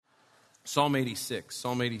Psalm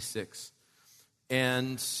 86.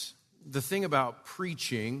 And the thing about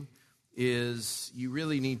preaching is you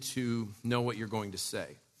really need to know what you're going to say.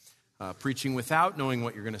 Preaching without knowing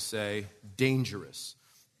what you're going to say, dangerous.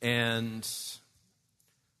 And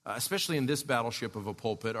especially in this battleship of a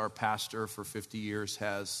pulpit, our pastor for 50 years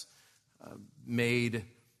has made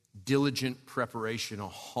diligent preparation a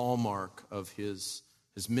hallmark of his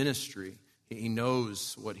ministry. He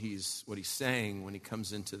knows what he's saying when he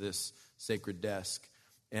comes into this sacred desk,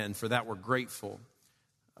 and for that we're grateful.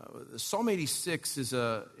 Psalm 86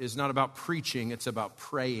 is not about preaching, it's about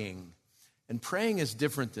praying. And praying is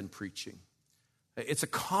different than preaching. It's a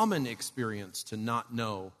common experience to not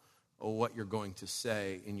know what you're going to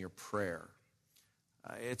say in your prayer.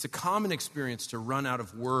 It's a common experience to run out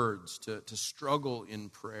of words, to struggle in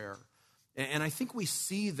prayer. And I think we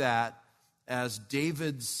see that as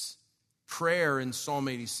David's prayer in Psalm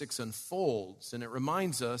 86 unfolds. And it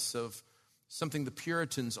reminds us of something the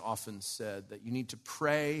Puritans often said, that you need to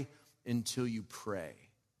pray until you pray.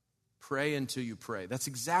 Pray until you pray. That's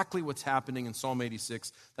exactly what's happening in Psalm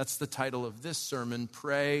 86. That's the title of this sermon,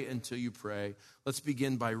 Pray Until You Pray. Let's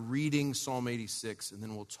begin by reading Psalm 86, and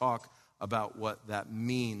then we'll talk about what that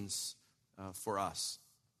means for us.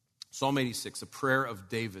 Psalm 86, a prayer of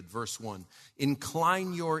David, verse 1.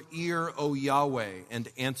 Incline your ear, O Yahweh, and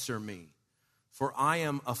answer me, for I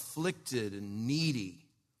am afflicted and needy.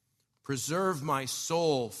 Preserve my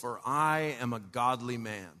soul, for I am a godly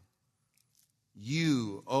man.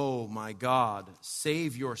 You, O my God,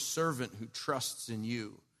 save your servant who trusts in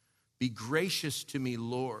you. Be gracious to me,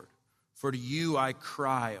 Lord, for to you I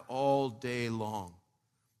cry all day long.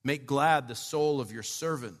 Make glad the soul of your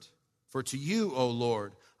servant, for to you, O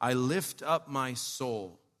Lord, I lift up my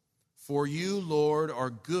soul. For you, Lord, are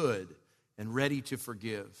good and ready to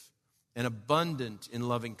forgive, and abundant in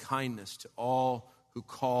loving kindness to all who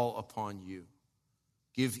call upon you.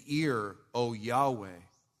 Give ear, O Yahweh,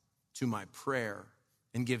 to my prayer,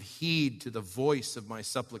 and give heed to the voice of my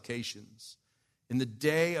supplications. In the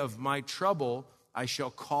day of my trouble, I shall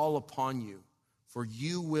call upon you, for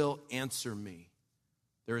you will answer me.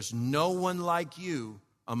 There is no one like you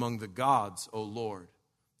among the gods, O Lord,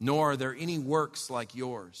 nor are there any works like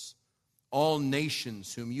yours. All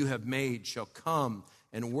nations whom you have made shall come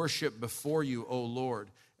and worship before you, O Lord,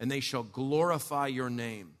 and they shall glorify your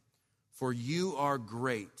name. For you are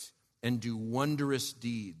great and do wondrous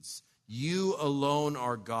deeds. You alone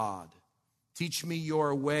are God. Teach me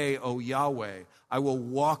your way, O Yahweh. I will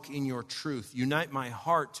walk in your truth. Unite my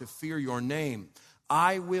heart to fear your name.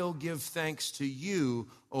 I will give thanks to you,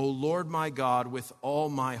 O Lord my God, with all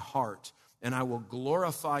my heart, and I will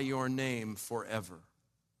glorify your name forever.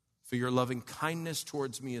 For your loving kindness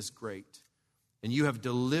towards me is great, and you have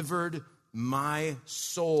delivered my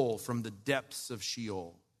soul from the depths of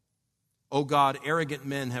Sheol. O God, arrogant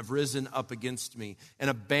men have risen up against me, and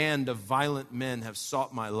a band of violent men have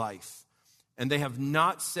sought my life. And they have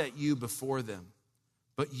not set you before them.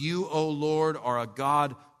 But you, O Lord, are a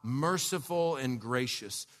God merciful and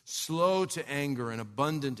gracious, slow to anger and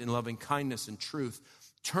abundant in loving kindness and truth.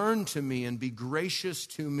 Turn to me and be gracious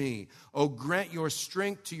to me. O grant your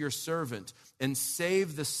strength to your servant, and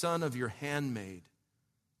save the son of your handmaid.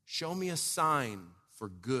 Show me a sign for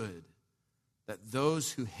good, that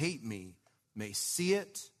those who hate me may see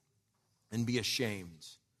it and be ashamed.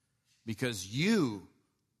 Because you,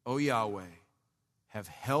 O Yahweh, have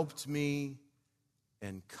helped me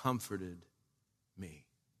and comforted me.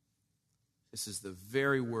 This is the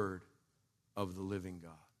very word of the living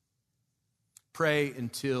God. Pray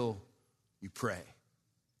until you pray.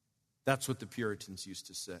 That's what the Puritans used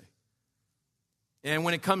to say. And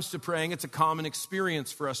when it comes to praying, it's a common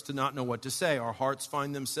experience for us to not know what to say. Our hearts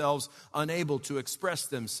find themselves unable to express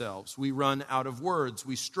themselves. We run out of words.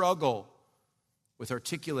 We struggle with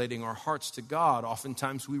articulating our hearts to God.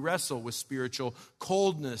 Oftentimes we wrestle with spiritual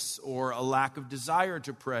coldness or a lack of desire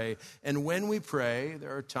to pray. And when we pray,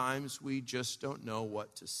 there are times we just don't know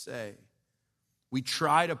what to say. We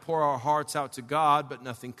try to pour our hearts out to God, but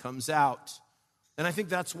nothing comes out. And I think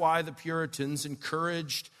that's why the Puritans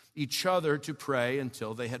encouraged each other to pray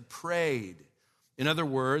until they had prayed. In other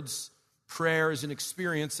words, prayer is an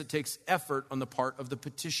experience that takes effort on the part of the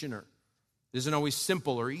petitioner. It isn't always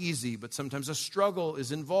simple or easy, but sometimes a struggle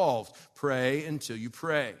is involved. Pray until you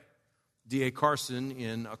pray. D.A. Carson,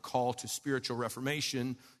 in A Call to Spiritual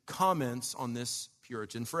Reformation, comments on this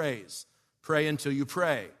Puritan phrase. Pray until you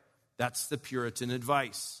pray. That's the Puritan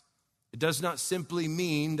advice. It does not simply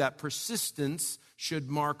mean that persistence should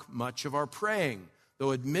mark much of our praying,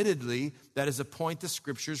 though admittedly, that is a point the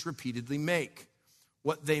scriptures repeatedly make.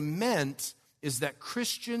 What they meant is that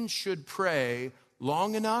Christians should pray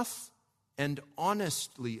long enough and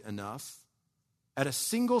honestly enough at a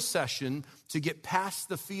single session to get past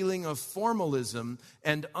the feeling of formalism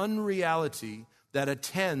and unreality that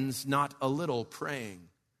attends not a little praying.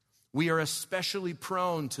 We are especially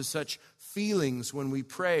prone to such feelings when we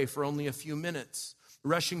pray for only a few minutes,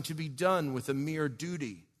 rushing to be done with a mere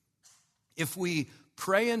duty. If we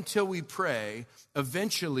pray until we pray,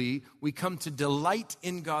 eventually we come to delight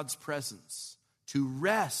in God's presence, to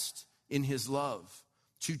rest in His love,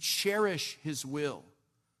 to cherish His will.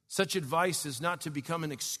 Such advice is not to become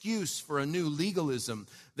an excuse for a new legalism.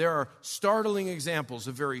 There are startling examples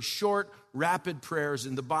of very short, rapid prayers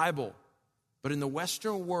in the Bible. But in the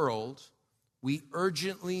Western world, we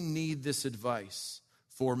urgently need this advice.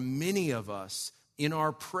 For many of us, in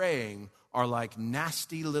our praying, are like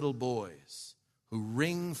nasty little boys who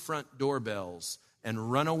ring front doorbells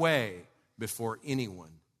and run away before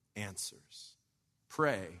anyone answers.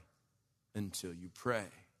 Pray until you pray.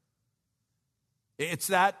 It's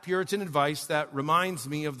that Puritan advice that reminds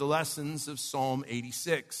me of the lessons of Psalm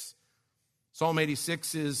 86. Psalm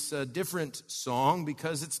 86 is a different song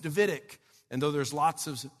because it's Davidic. And though there's lots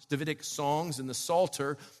of Davidic songs in the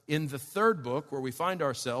Psalter, in the third book where we find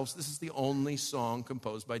ourselves, this is the only song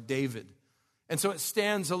composed by David. And so it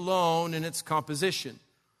stands alone in its composition.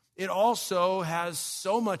 It also has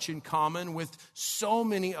so much in common with so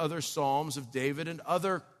many other psalms of David and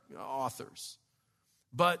other authors.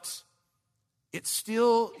 But it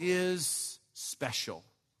still is special.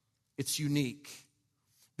 It's unique.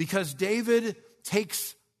 Because David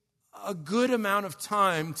takes a good amount of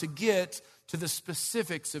time to get to the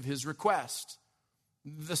specifics of his request.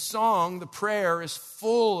 The song, the prayer, is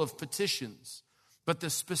full of petitions, but the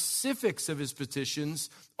specifics of his petitions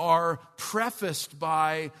are prefaced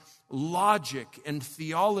by logic and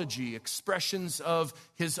theology, expressions of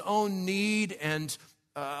his own need and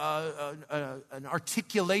an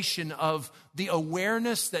articulation of the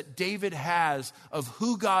awareness that David has of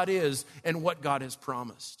who God is and what God has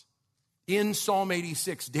promised. In Psalm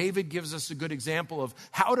 86, David gives us a good example of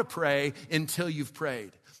how to pray until you've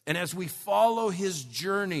prayed. And as we follow his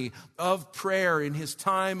journey of prayer in his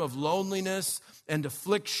time of loneliness and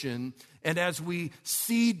affliction, and as we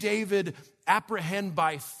see David apprehend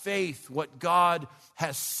by faith what God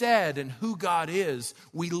has said and who God is,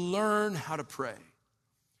 we learn how to pray.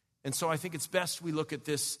 And so I think it's best we look at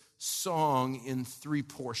this song in three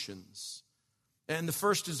portions. And the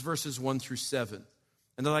first is verses 1 through 7.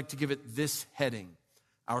 And I'd like to give it this heading: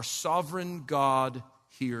 Our sovereign God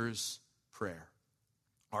hears prayer.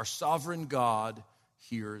 Our sovereign God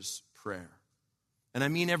hears prayer. And I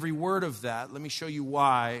mean every word of that. Let me show you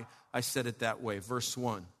why I said it that way. Verse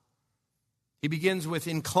 1. He begins with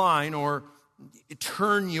incline, or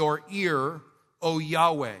turn your ear, O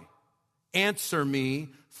Yahweh. Answer me,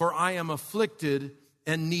 for I am afflicted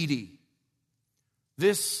and needy.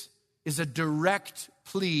 This is a direct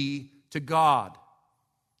plea to God.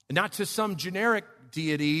 And not to some generic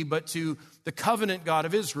deity, but to the covenant God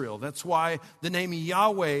of Israel. That's why the name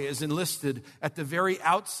Yahweh is enlisted at the very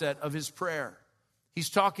outset of his prayer. He's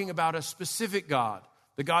talking about a specific God,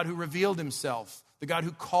 the God who revealed himself, the God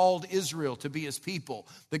who called Israel to be his people,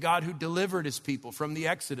 the God who delivered his people from the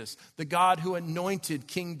Exodus, the God who anointed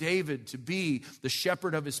King David to be the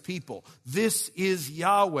shepherd of his people. This is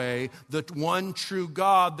Yahweh, the one true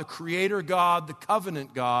God, the creator God, the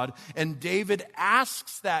covenant God. And David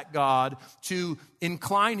asks that God to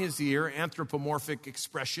incline his ear, anthropomorphic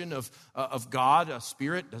expression of God. A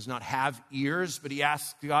spirit does not have ears, but he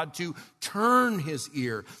asks God to turn his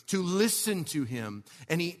ear, to listen to him.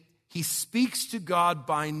 And he speaks to God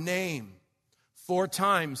by name. 4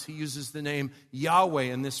 times he uses the name Yahweh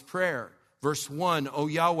in this prayer. Verse 1, O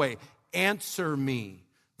Yahweh, answer me.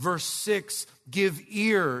 Verse 6, give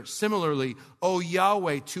ear, similarly, O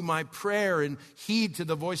Yahweh, to my prayer and heed to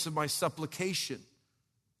the voice of my supplication.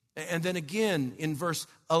 And then again in verse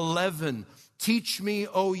 11, teach me,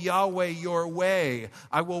 O Yahweh, your way.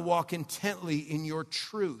 I will walk intently in your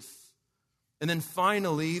truth. And then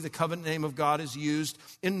finally, the covenant name of God is used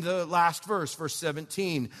in the last verse, verse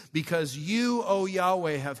 17, because you, O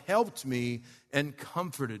Yahweh, have helped me and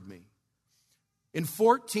comforted me. In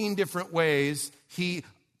 14 different ways, he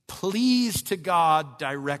pleads to God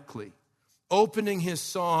directly, opening his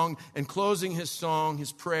song and closing his song,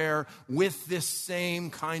 his prayer, with this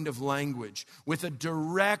same kind of language, with a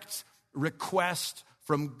direct request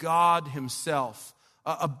from God himself,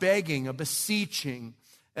 a begging, a beseeching,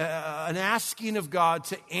 an asking of God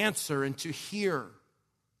to answer and to hear.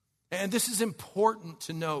 And this is important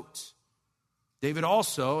to note. David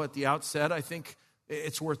also, at the outset, I think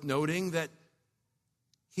it's worth noting that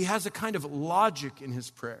he has a kind of logic in his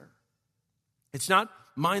prayer. It's not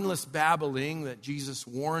mindless babbling that Jesus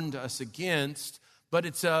warned us against, but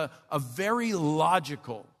it's a very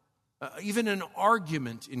logical, even an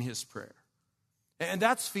argument in his prayer. And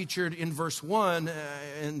that's featured in verse 1,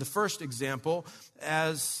 in the first example,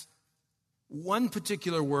 as one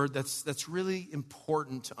particular word that's really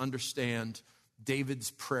important to understand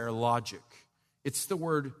David's prayer logic. It's the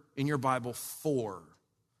word in your Bible, for.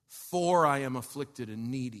 For I am afflicted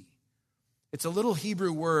and needy. It's a little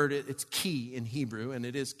Hebrew word. It's key in Hebrew, and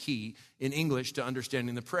it is key in English to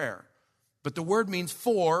understanding the prayer. But the word means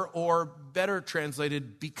for, or better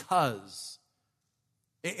translated, because.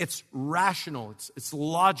 It's rational. It's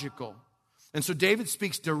logical. And so David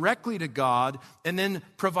speaks directly to God and then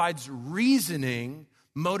provides reasoning,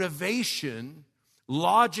 motivation,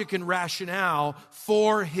 logic, and rationale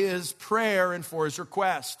for his prayer and for his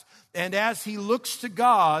request. And as he looks to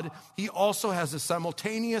God, he also has a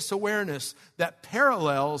simultaneous awareness that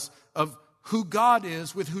parallels of who God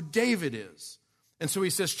is with who David is. And so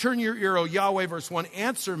he says, turn your ear, O Yahweh, verse 1,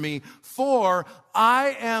 answer me, for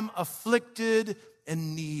I am afflicted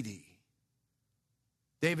and needy.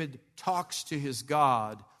 David talks to his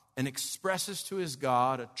God and expresses to his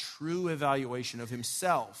God a true evaluation of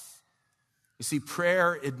himself. You see,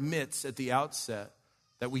 prayer admits at the outset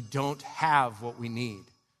that we don't have what we need.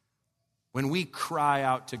 When we cry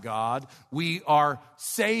out to God, we are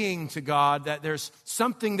saying to God that there's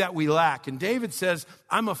something that we lack. And David says,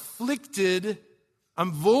 I'm afflicted,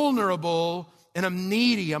 I'm vulnerable, and I'm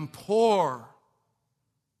needy, I'm poor.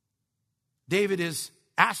 David is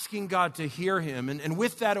asking God to hear him. And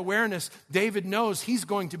with that awareness, David knows he's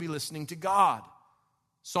going to be listening to God.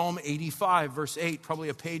 Psalm 85, verse 8, probably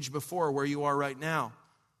a page before where you are right now.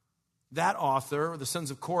 That author, the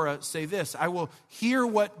sons of Korah, say this, I will hear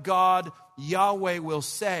what God, Yahweh, will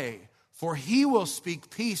say, for he will speak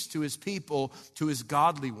peace to his people, to his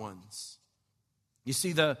godly ones. You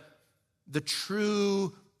see, the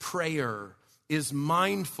true prayer is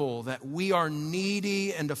mindful that we are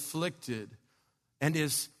needy and afflicted, and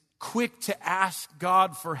is quick to ask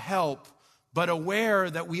God for help, but aware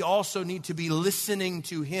that we also need to be listening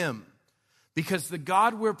to him. Because the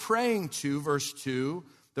God we're praying to, verse 2,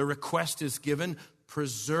 the request is given,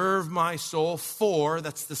 preserve my soul, for,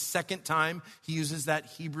 that's the second time he uses that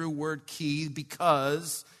Hebrew word key,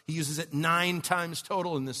 because he uses it 9 times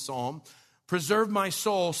total in this psalm. Preserve my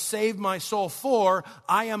soul, save my soul, for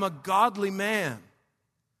I am a godly man.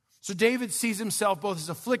 So David sees himself both as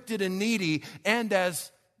afflicted and needy and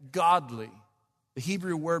as godly. The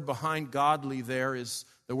Hebrew word behind godly there is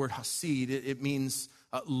the word hasid. It means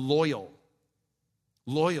loyal.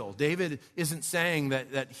 Loyal. David isn't saying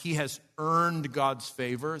that he has earned God's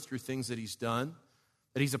favor through things that he's done,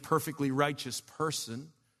 that he's a perfectly righteous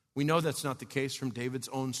person. We know that's not the case from David's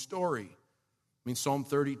own story. I mean, Psalm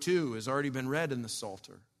 32 has already been read in the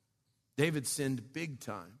Psalter. David sinned big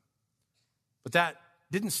time. But that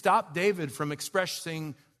didn't stop David from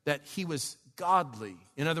expressing that he was godly.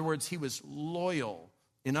 In other words, he was loyal.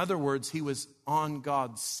 In other words, he was on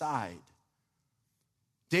God's side.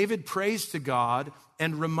 David prays to God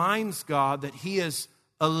and reminds God that he is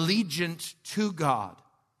allegiant to God,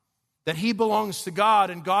 that he belongs to God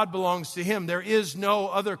and God belongs to him. There is no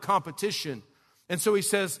other competition. And so he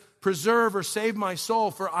says, preserve or save my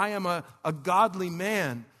soul, for I am a godly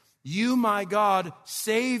man. You, my God,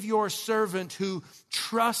 save your servant who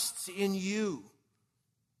trusts in you.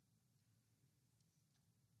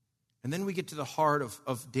 And then we get to the heart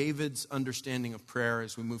of David's understanding of prayer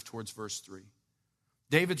as we move towards verse 3.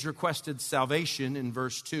 David's requested salvation in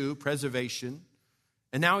verse 2, preservation,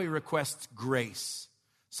 and now he requests grace,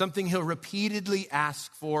 something he'll repeatedly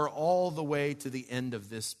ask for all the way to the end of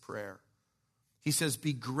this prayer. He says,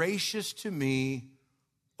 be gracious to me,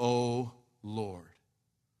 O Lord.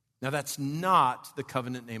 Now, that's not the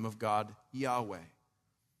covenant name of God, Yahweh.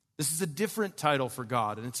 This is a different title for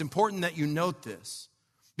God, and it's important that you note this,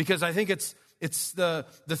 because I think it's the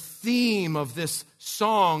theme of this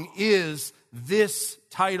song is this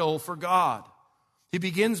title for God. He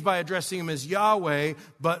begins by addressing him as Yahweh,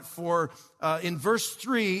 but in verse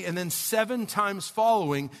 3 and then 7 times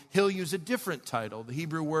following, he'll use a different title. The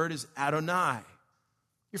Hebrew word is Adonai.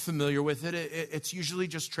 You're familiar with it. It's usually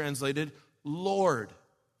just translated Lord.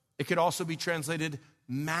 It could also be translated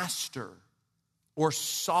Master or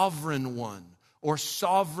Sovereign One or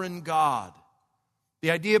Sovereign God.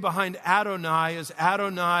 The idea behind Adonai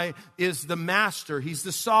is the master. He's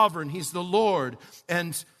the sovereign. He's the Lord.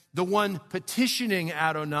 And the one petitioning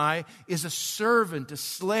Adonai is a servant, a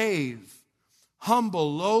slave,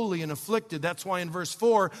 humble, lowly, and afflicted. That's why in verse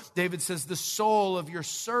 4, David says, the soul of your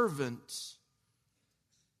servant.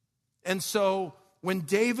 And so when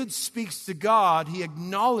David speaks to God, he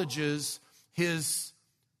acknowledges his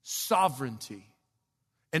sovereignty.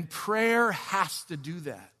 And prayer has to do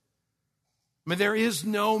that. I mean, there is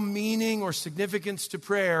no meaning or significance to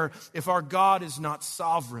prayer if our God is not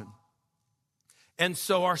sovereign. And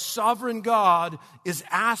so our sovereign God is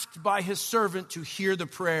asked by his servant to hear the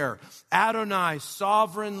prayer. Adonai,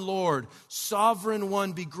 sovereign Lord, sovereign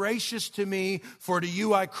one, be gracious to me, for to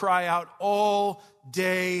you I cry out all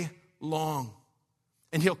day long.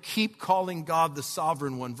 And he'll keep calling God the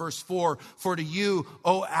sovereign one. Verse 4, for to you,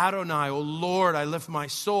 O Adonai, O Lord, I lift my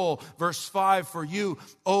soul. Verse 5, for you,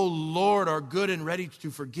 O Lord, are good and ready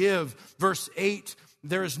to forgive. Verse 8,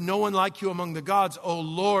 there is no one like you among the gods, O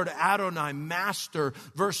Lord, Adonai, Master.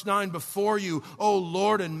 Verse 9, before you, O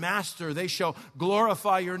Lord and Master, they shall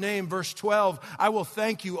glorify your name. Verse 12, I will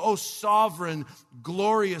thank you, O sovereign,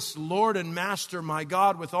 glorious Lord and Master, my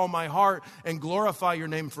God, with all my heart, and glorify your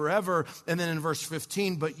name forever. And then in verse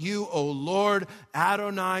 15, but you, O Lord,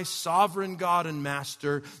 Adonai, sovereign God and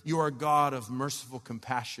Master, you are God of merciful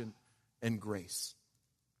compassion and grace.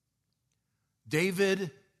 David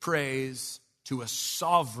prays to a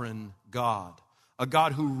sovereign God, a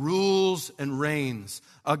God who rules and reigns,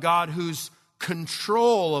 a God whose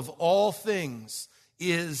control of all things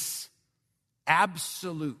is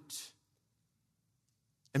absolute.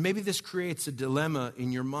 And maybe this creates a dilemma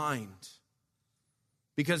in your mind.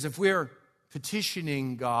 Because if we're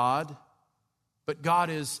petitioning God, but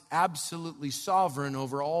God is absolutely sovereign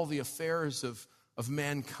over all the affairs of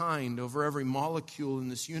mankind, over every molecule in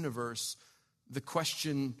this universe, the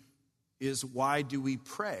question is, why do we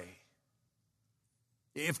pray?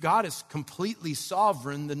 If God is completely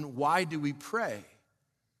sovereign, then why do we pray?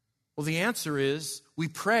 Well, the answer is we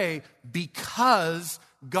pray because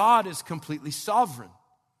God is completely sovereign.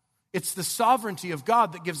 It's the sovereignty of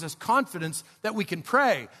God that gives us confidence that we can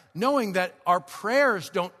pray, knowing that our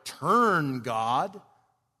prayers don't turn God.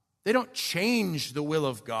 They don't change the will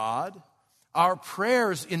of God. Our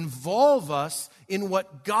prayers involve us in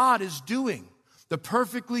what God is doing. The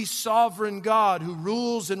perfectly sovereign God who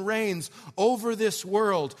rules and reigns over this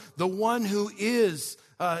world, the one who is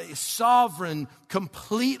sovereign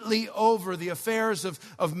completely over the affairs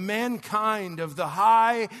of mankind, of the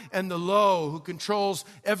high and the low, who controls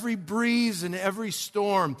every breeze and every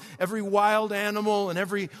storm, every wild animal and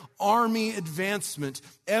every army advancement.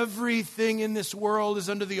 Everything in this world is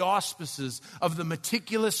under the auspices of the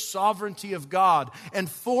meticulous sovereignty of God. And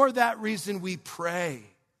for that reason we pray,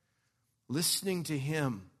 listening to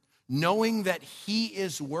him, knowing that he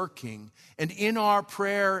is working, and in our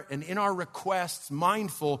prayer and in our requests,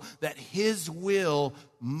 mindful that his will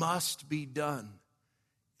must be done.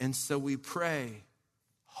 And so we pray,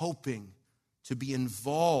 hoping to be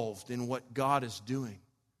involved in what God is doing,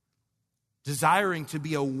 desiring to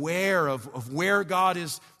be aware of where God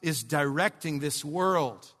is directing this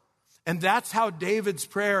world. And that's how David's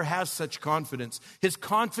prayer has such confidence. His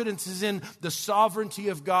confidence is in the sovereignty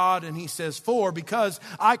of God. And he says, because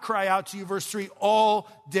I cry out to you, verse 3, all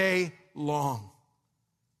day long.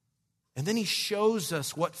 And then he shows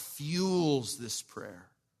us what fuels this prayer.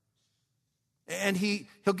 And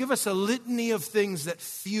he'll give us a litany of things that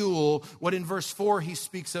fuel what in verse 4 he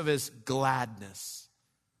speaks of as gladness.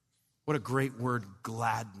 What a great word,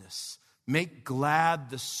 gladness. Make glad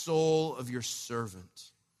the soul of your servant.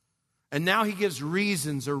 And now he gives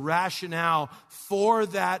reasons or rationale for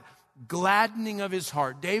that gladdening of his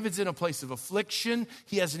heart. David's in a place of affliction.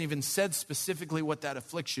 He hasn't even said specifically what that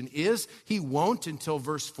affliction is. He won't until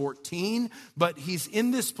verse 14. But he's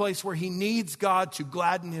in this place where he needs God to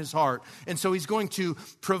gladden his heart. And so he's going to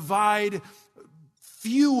provide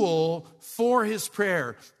fuel for his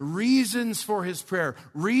prayer, reasons for his prayer,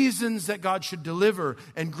 reasons that God should deliver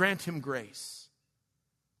and grant him grace.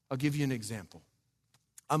 I'll give you an example.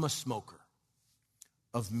 I'm a smoker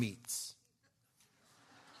of meats.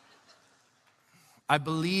 I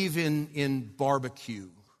believe in barbecue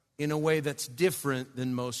in a way that's different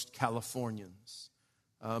than most Californians.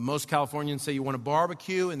 Most Californians say you want a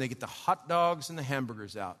barbecue and they get the hot dogs and the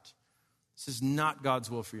hamburgers out. This is not God's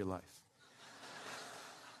will for your life.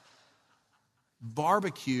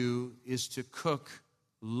 Barbecue is to cook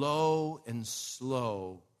low and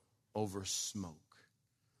slow over smoke.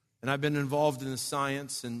 And I've been involved in the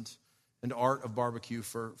science and art of barbecue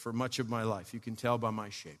for much of my life. You can tell by my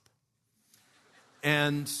shape.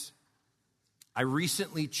 And I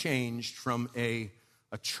recently changed from a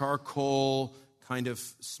charcoal kind of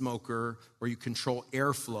smoker where you control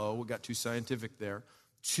airflow, we got too scientific there,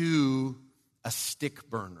 to a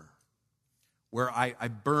stick burner where I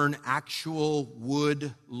burn actual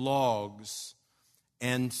wood logs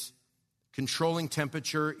and controlling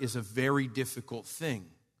temperature is a very difficult thing.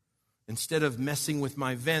 Instead of messing with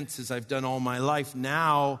my vents as I've done all my life,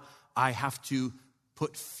 now I have to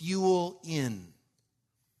put fuel in.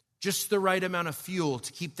 Just the right amount of fuel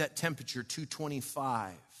to keep that temperature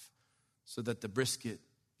 225 so that the brisket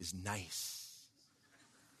is nice.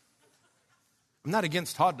 I'm not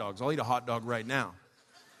against hot dogs. I'll eat a hot dog right now.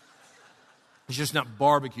 It's just not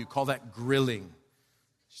barbecue. Call that grilling.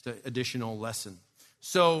 Just an additional lesson.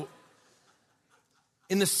 So,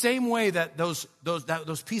 in the same way that those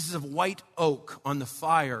pieces of white oak on the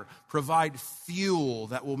fire provide fuel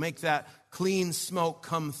that will make that clean smoke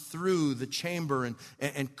come through the chamber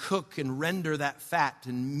and cook and render that fat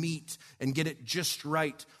and meat and get it just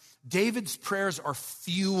right, David's prayers are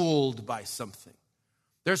fueled by something.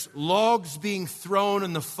 There's logs being thrown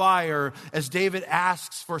in the fire as David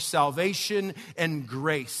asks for salvation and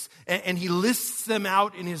grace. And he lists them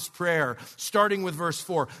out in his prayer, starting with verse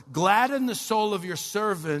 4. Gladden the soul of your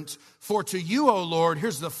servant, for to you, O Lord,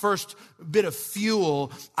 here's the first bit of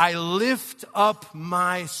fuel, I lift up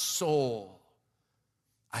my soul.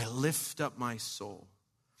 I lift up my soul.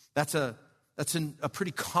 That's a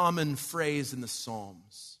pretty common phrase in the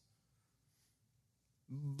Psalms.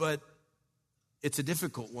 But it's a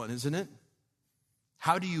difficult one, isn't it?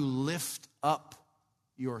 How do you lift up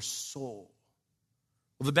your soul?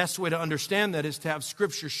 Well, the best way to understand that is to have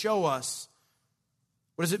Scripture show us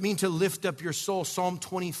what does it mean to lift up your soul. Psalm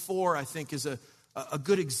 24, I think, is a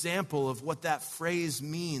good example of what that phrase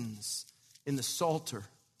means in the Psalter.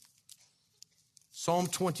 Psalm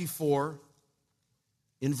 24,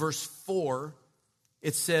 in verse 4,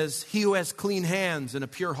 it says, he who has clean hands and a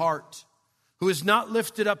pure heart, who has not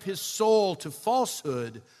lifted up his soul to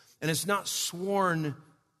falsehood and has not sworn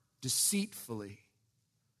deceitfully.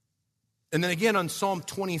 And then again on Psalm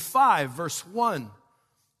 25, verse 1,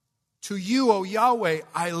 to you, O Yahweh,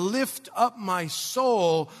 I lift up my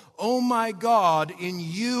soul. O my God, in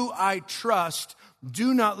you I trust.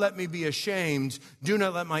 Do not let me be ashamed. Do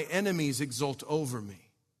not let my enemies exult over me.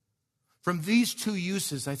 From these two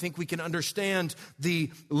uses, I think we can understand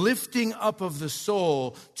the lifting up of the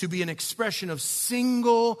soul to be an expression of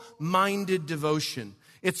single-minded devotion.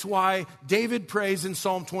 It's why David prays in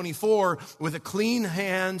Psalm 24 with a clean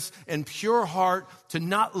hands and pure heart to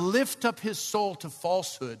not lift up his soul to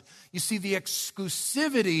falsehood. You see, the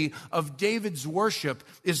exclusivity of David's worship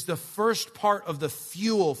is the first part of the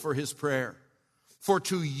fuel for his prayer. For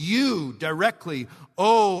to you directly,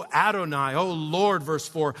 O Adonai, O Lord, verse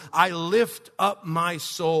 4, I lift up my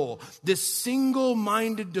soul. This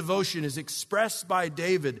single-minded devotion is expressed by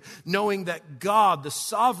David, knowing that God, the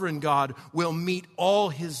sovereign God, will meet all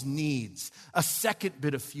his needs. A second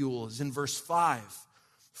bit of fuel is in verse 5.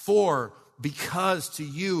 For because to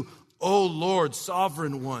you, O Lord,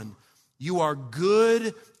 sovereign one, you are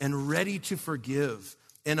good and ready to forgive,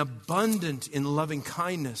 and abundant in loving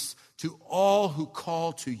kindness to all who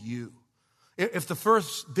call to you. If the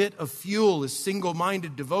first bit of fuel is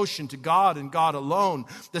single-minded devotion to God and God alone,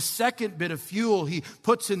 the second bit of fuel he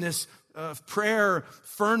puts in this prayer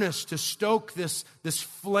furnace to stoke this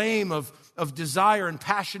flame of desire and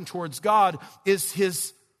passion towards God is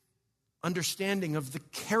his understanding of the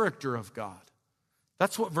character of God.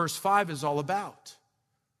 That's what verse 5 is all about.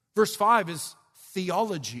 Verse 5 is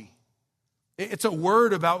theology. It's a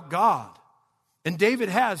word about God. And David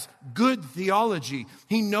has good theology.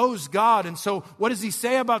 He knows God. And so what does he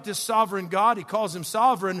say about this sovereign God? He calls him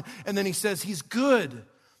sovereign, and then he says he's good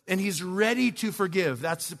and he's ready to forgive.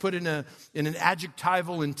 That's put in an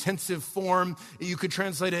adjectival intensive form. You could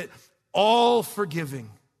translate it all forgiving.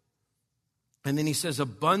 And then he says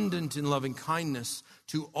abundant in loving kindness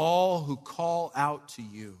to all who call out to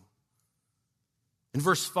you. In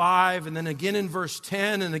verse 5, and then again in verse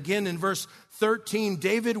 10, and again in verse 13,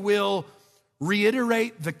 David will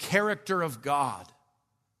reiterate the character of God.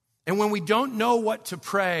 And when we don't know what to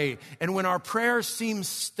pray, and when our prayers seem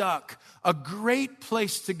stuck, a great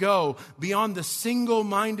place to go beyond the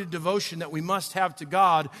single-minded devotion that we must have to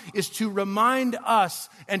God is to remind us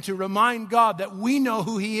and to remind God that we know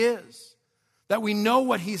who He is, that we know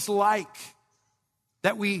what He's like,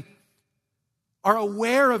 that we are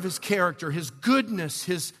aware of His character, His goodness,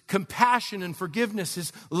 His compassion and forgiveness,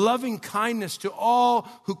 His loving kindness to all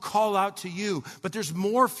who call out to you. But there's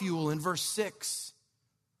more fuel in verse 6.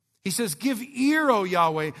 He says, give ear, O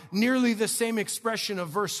Yahweh, nearly the same expression of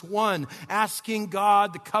verse 1, asking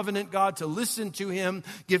God, the covenant God, to listen to Him,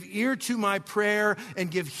 give ear to my prayer, and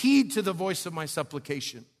give heed to the voice of my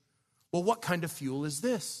supplication. Well, what kind of fuel is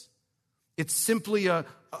this? It's simply a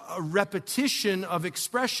repetition of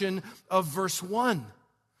expression of verse 1.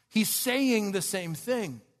 He's saying the same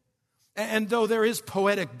thing. And though there is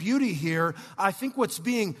poetic beauty here, I think what's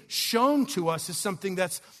being shown to us is something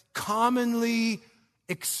that's commonly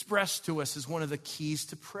expressed to us as one of the keys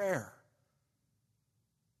to prayer.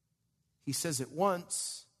 He says it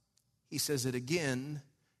once, he says it again,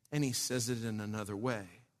 and he says it in another way.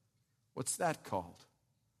 What's that called?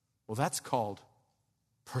 Well, that's called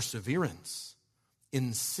perseverance,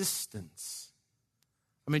 insistence.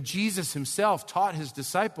 I mean, Jesus himself taught his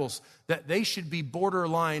disciples that they should be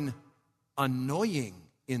borderline annoying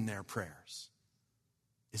in their prayers.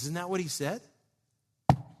 Isn't that what he said?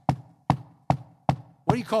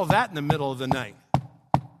 What do you call that in the middle of the night?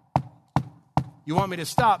 You want me to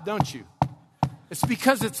stop, don't you? It's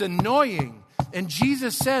because it's annoying. And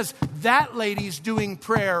Jesus says that lady's doing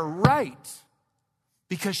prayer right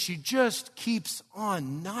because she just keeps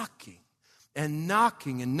on knocking and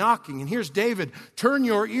knocking and knocking. And here's David, turn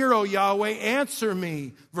your ear, O Yahweh, answer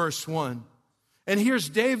me, verse 1. And here's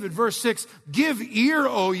David, verse 6, give ear,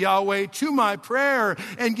 O Yahweh, to my prayer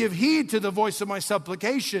and give heed to the voice of my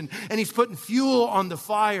supplication. And he's putting fuel on the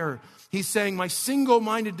fire. He's saying my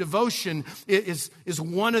single-minded devotion is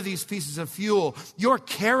one of these pieces of fuel. Your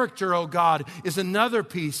character, O God, is another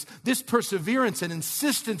piece. This perseverance and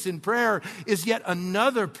insistence in prayer is yet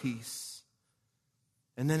another piece.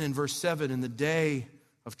 And then in verse 7, in the day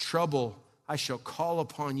of trouble, I shall call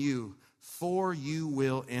upon you, for you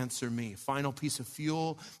will answer me. Final piece of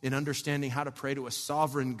fuel in understanding how to pray to a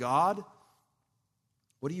sovereign God.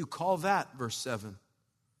 What do you call that, verse 7?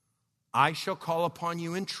 I shall call upon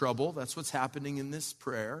you in trouble. That's what's happening in this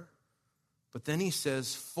prayer. But then he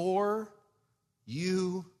says, for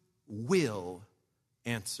you will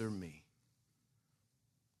answer me.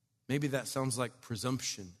 Maybe that sounds like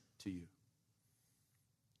presumption to you.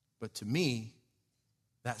 But to me,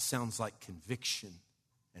 that sounds like conviction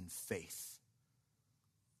and faith.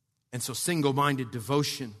 And so single-minded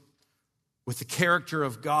devotion with the character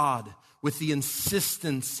of God, with the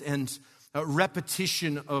insistence and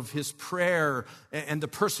repetition of his prayer and the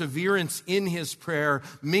perseverance in his prayer,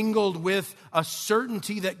 mingled with a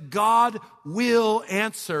certainty that God will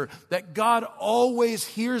answer, that God always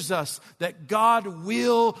hears us, that God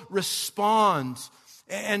will respond.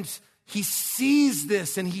 And he sees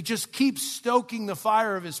this and he just keeps stoking the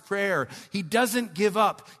fire of his prayer. He doesn't give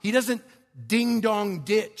up. He doesn't ding-dong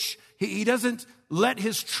ditch. He doesn't let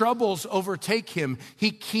his troubles overtake him.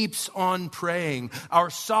 He keeps on praying. Our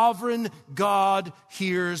sovereign God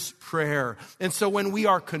hears prayer. And so when we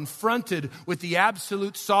are confronted with the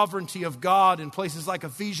absolute sovereignty of God in places like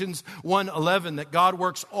Ephesians 1:11, that God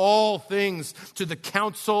works all things to the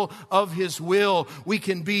counsel of his will, we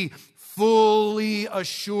can be fully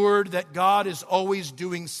assured that God is always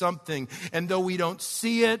doing something. And though we don't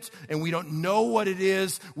see it and we don't know what it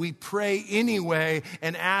is, we pray anyway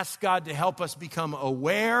and ask God to help us become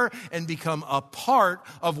aware and become a part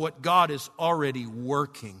of what God is already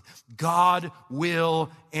working. God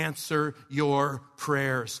will answer your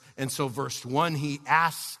prayers. And so verse 1, he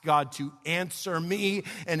asks God to answer me.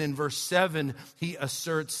 And in verse 7, he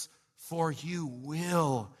asserts, for you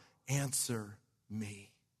will answer me.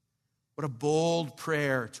 What a bold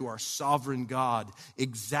prayer to our sovereign God.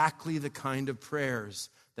 Exactly the kind of prayers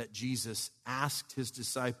that Jesus asked his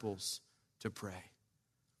disciples to pray.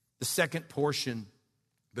 The second portion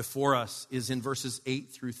before us is in verses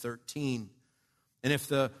 8 through 13. And if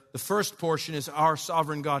the first portion is our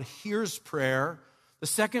sovereign God hears prayer, the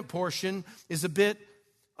second portion is a bit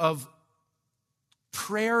of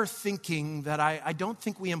prayer thinking that I don't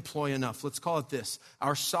think we employ enough. Let's call it this.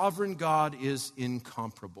 Our sovereign God is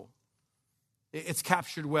incomparable. It's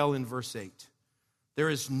captured well in verse 8. There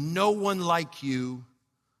is no one like you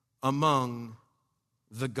among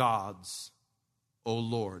the gods, O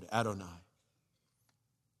Lord, Adonai.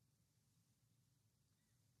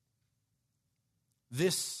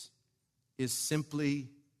 This is simply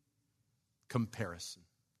comparison.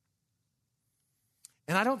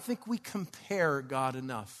 And I don't think we compare God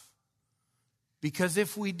enough. Because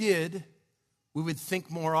if we did, we would think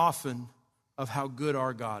more often of how good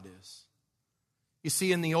our God is. You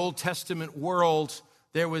see, in the Old Testament world,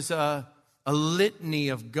 there was a litany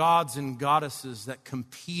of gods and goddesses that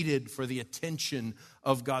competed for the attention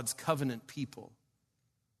of God's covenant people.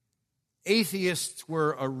 Atheists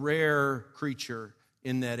were a rare creature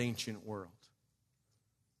in that ancient world.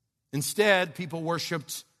 Instead, people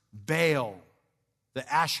worshiped Baal, the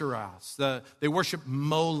Asherahs, they worshiped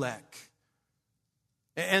Molech.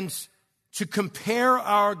 And to compare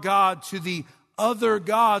our God to the other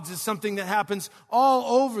gods is something that happens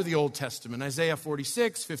all over the Old Testament. Isaiah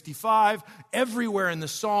 46, 55, everywhere in the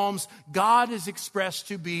Psalms, God is expressed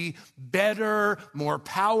to be better, more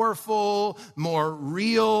powerful, more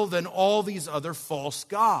real than all these other false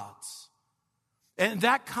gods. And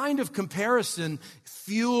that kind of comparison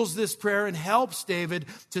fuels this prayer and helps David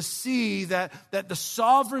to see that the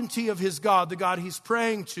sovereignty of his God, the God he's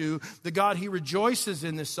praying to, the God he rejoices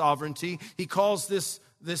in this sovereignty, he calls this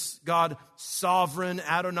God sovereign,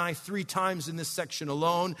 Adonai, 3 times in this section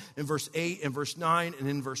alone, in verse 8, in verse 9, and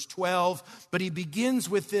in verse 12. But he begins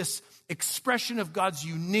with this expression of God's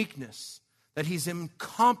uniqueness, that he's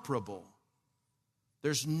incomparable.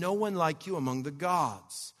 There's no one like you among the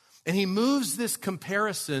gods. And he moves this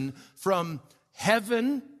comparison from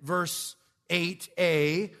heaven, verse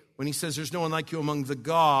 8a, when he says there's no one like you among the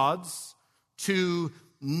gods, to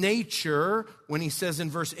nature, when he says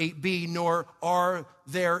in verse 8b, nor are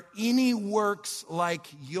there any works like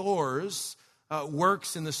yours.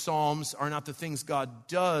 Works in the Psalms are not the things God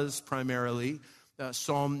does primarily.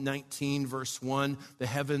 Psalm 19, verse 1, the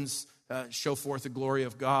heavens show forth the glory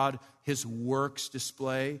of God, his works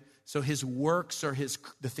display. So his works are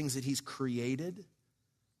the things that he's created.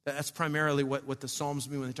 That's primarily what the Psalms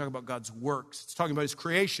mean when they talk about God's works. It's talking about his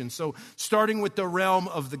creation. So starting with the realm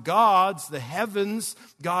of the gods, the heavens,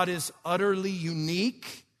 God is utterly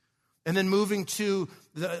unique. And then moving to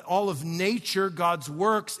all of nature, God's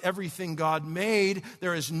works, everything God made,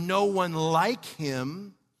 there is no one like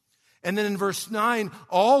him. And then in verse 9,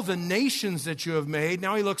 all the nations that you have made.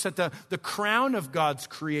 Now he looks at the crown of God's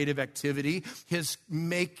creative activity, his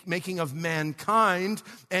making of mankind.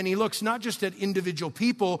 And he looks not just at individual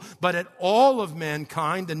people, but at all of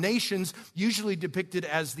mankind. The nations, usually depicted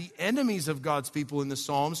as the enemies of God's people in the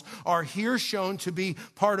Psalms, are here shown to be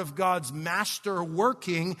part of God's master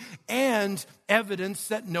working and evidence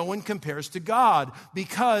that no one compares to God.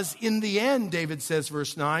 Because in the end, David says,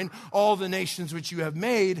 verse 9, all the nations which you have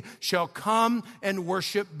made shall come and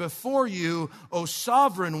worship before you, O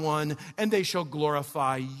sovereign one, and they shall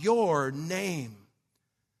glorify your name.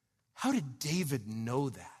 How did David know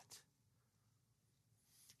that?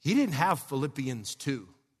 He didn't have Philippians 2.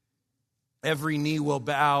 Every knee will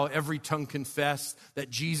bow, every tongue confess that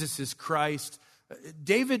Jesus is Christ.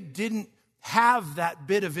 David didn't have that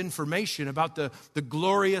bit of information about the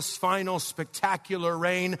glorious, final, spectacular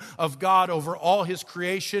reign of God over all his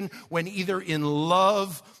creation when either in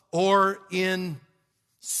love or in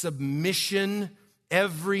submission,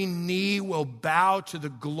 every knee will bow to the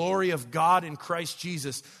glory of God in Christ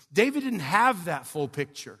Jesus. David didn't have that full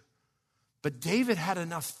picture, but David had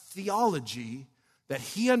enough theology that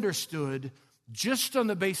he understood just on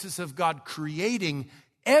the basis of God creating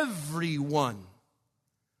everyone,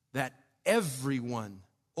 that everyone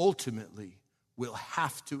ultimately will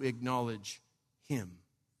have to acknowledge him.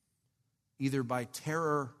 Either by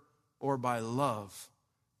terror or by love,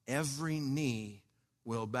 every knee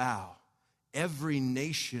will bow. Every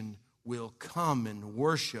nation will come and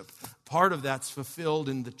worship. Part of that's fulfilled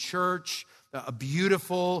in the church. A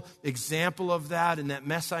beautiful example of that in that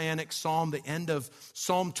messianic psalm, the end of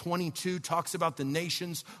Psalm 22 talks about the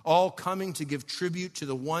nations all coming to give tribute to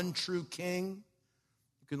the one true king.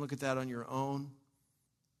 You can look at that on your own.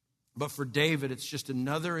 But for David, it's just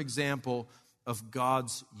another example of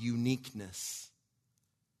God's uniqueness.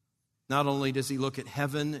 Not only does he look at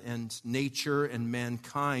heaven and nature and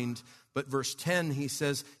mankind, but verse 10, he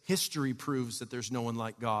says, history proves that there's no one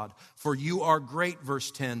like God. For you are great,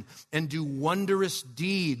 verse 10, and do wondrous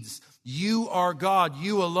deeds. You are God,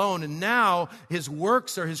 you alone. And now his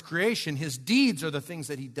works are his creation. His deeds are the things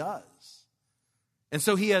that he does. And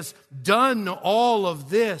so he has done all of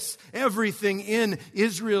this, everything in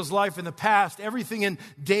Israel's life in the past, everything in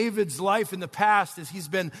David's life in the past as he's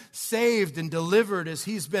been saved and delivered, as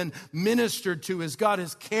he's been ministered to, as God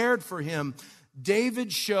has cared for him.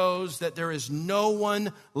 David shows that there is no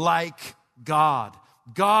one like God.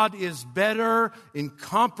 God is better,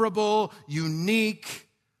 incomparable, unique,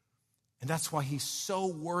 and that's why he's so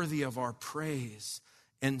worthy of our praise,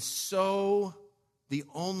 and so the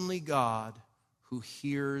only God who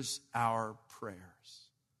hears our prayers.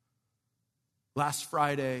 Last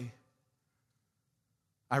Friday,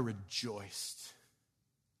 I rejoiced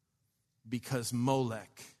because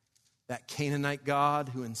Molech, that Canaanite god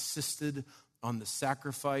who insisted on the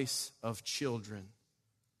sacrifice of children,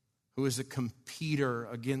 who is a competitor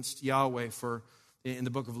against Yahweh in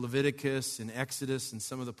the book of Leviticus and Exodus and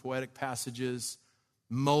some of the poetic passages,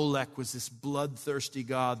 Molech was this bloodthirsty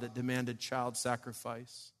god that demanded child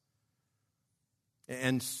sacrifice.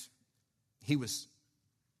 And he was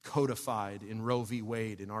codified in Roe v.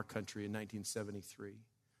 Wade in our country in 1973.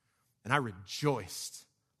 And I rejoiced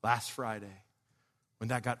last Friday when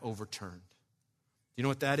that got overturned. You know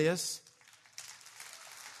what that is?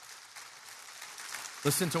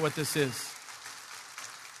 Listen to what this is.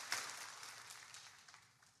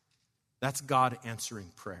 That's God answering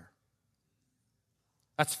prayer.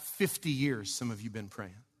 That's 50 years some of you have been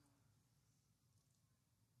praying.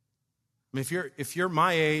 I mean, if you're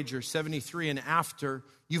my age or 73 and after,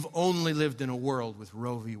 you've only lived in a world with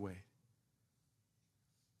Roe v. Wade.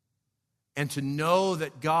 And to know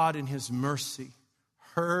that God in his mercy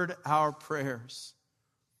heard our prayers,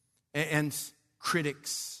 and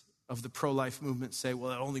critics of the pro-life movement say,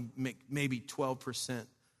 well, it only make maybe 12%,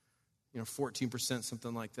 14%,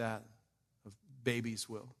 something like that, of babies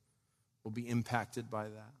will be impacted by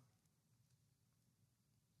that.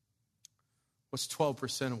 What's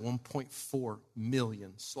 12% of 1.4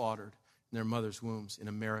 million slaughtered in their mother's wombs in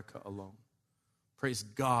America alone? Praise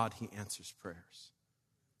God, he answers prayers.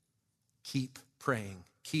 Keep praying,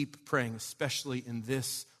 especially in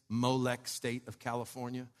this Molech state of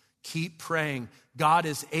California. Keep praying. God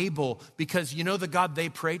is able, because you know the God they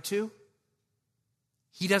pray to?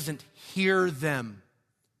 He doesn't hear them.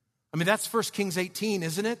 I mean, that's 1 Kings 18,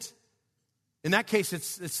 isn't it? In that case,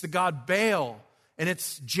 it's the god Baal, and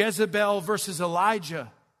it's Jezebel versus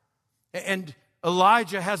Elijah. And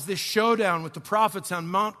Elijah has this showdown with the prophets on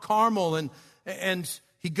Mount Carmel, and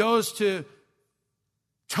he goes to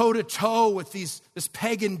toe-to-toe with this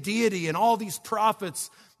pagan deity, and all these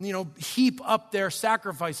prophets, heap up their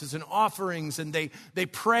sacrifices and offerings, and they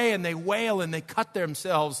pray and they wail and they cut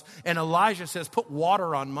themselves. And Elijah says, put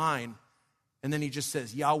water on mine. And then he just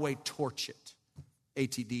says, Yahweh, torch it.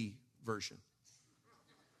 ATD version.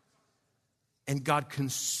 And God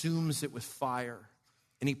consumes it with fire.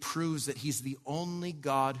 And he proves that he's the only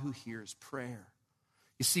God who hears prayer.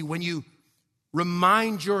 You see, when you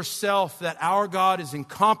remind yourself that our God is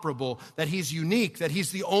incomparable, that he's unique, that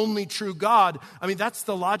he's the only true God. I mean, that's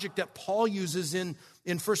the logic that Paul uses in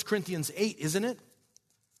 1 Corinthians 8, isn't it?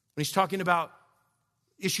 When he's talking about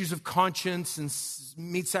issues of conscience and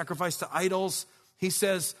meat sacrificed to idols, he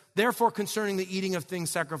says, therefore, concerning the eating of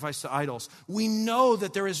things sacrificed to idols, we know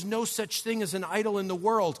that there is no such thing as an idol in the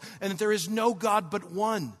world, and that there is no God but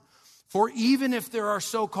one. For even if there are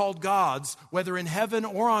so-called gods, whether in heaven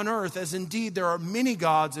or on earth, as indeed there are many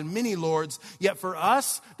gods and many lords, yet for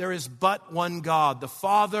us there is but one God, the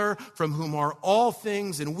Father, from whom are all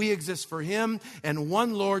things, and we exist for him, and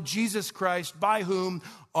one Lord, Jesus Christ, by whom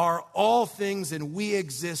are all things, and we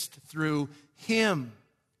exist through him.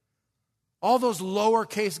 All those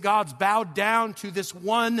lowercase gods bow down to this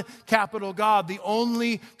one capital God, the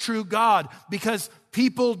only true God, because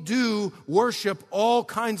people do worship all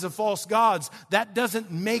kinds of false gods. That doesn't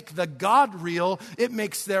make the God real. It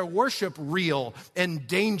makes their worship real and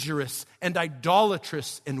dangerous and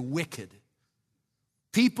idolatrous and wicked.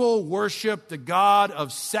 People worship the God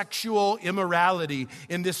of sexual immorality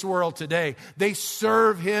in this world today. They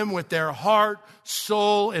serve him with their heart,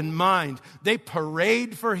 soul, and mind. They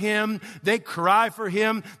parade for him. They cry for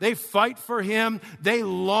him. They fight for him. They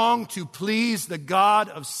long to please the God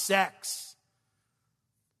of sex.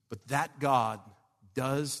 But that God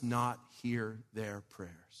does not hear their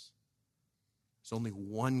prayers. There's only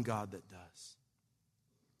one God that does.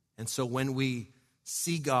 And so when we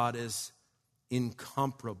see God as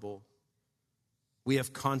incomparable, we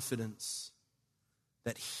have confidence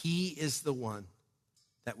that he is the one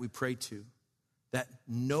that we pray to, that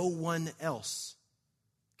no one else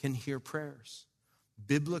can hear prayers.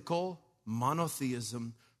 Biblical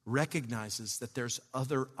monotheism recognizes that there's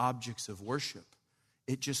other objects of worship.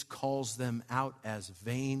 It just calls them out as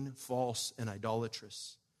vain, false, and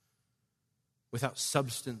idolatrous. Without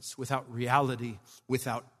substance, without reality,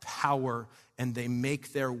 without power, and they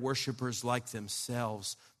make their worshipers like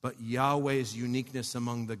themselves. But Yahweh's uniqueness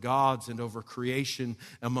among the gods and over creation,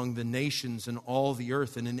 among the nations and all the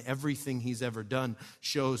earth, and in everything he's ever done,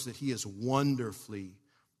 shows that he is wonderfully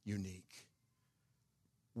unique.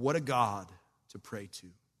 What a God to pray to.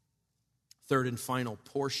 Third and final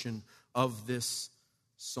portion of this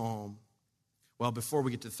psalm. Well, before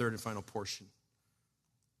we get to the third and final portion,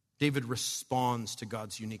 David responds to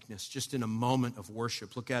God's uniqueness just in a moment of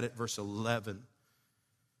worship. Look at it, verse 11.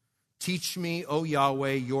 Teach me, O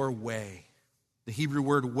Yahweh, your way. The Hebrew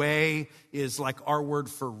word way is like our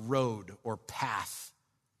word for road or path.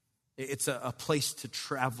 It's a place to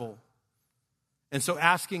travel. And so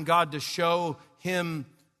asking God to show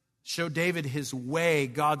David his way,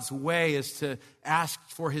 God's way, is to ask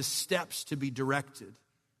for his steps to be directed.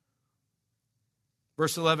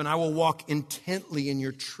 Verse 11, I will walk intently in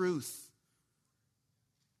your truth.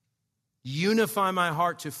 Unify my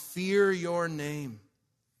heart to fear your name.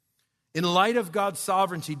 In light of God's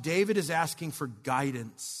sovereignty, David is asking for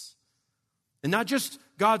guidance. And not just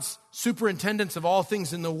God's superintendence of all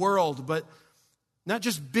things in the world, but not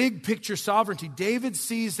just big picture sovereignty. David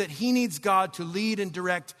sees that he needs God to lead and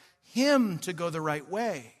direct him to go the right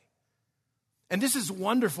way. And this is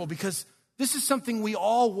wonderful because this is something we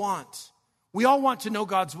all want. We all want to know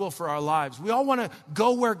God's will for our lives. We all want to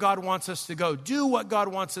go where God wants us to go, do what God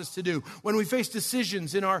wants us to do. When we face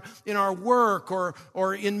decisions in our work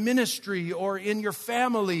or in ministry or in your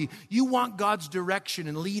family, you want God's direction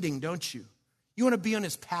and leading, don't you? You want to be on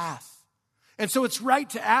his path. And so it's right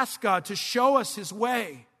to ask God to show us his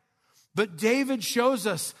way. But David shows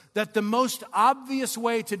us that the most obvious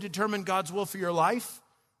way to determine God's will for your life,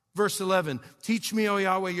 verse 11, teach me, O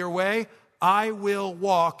Yahweh, your way. I will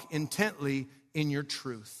walk intently in your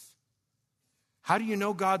truth. How do you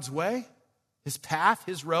know God's way? His path,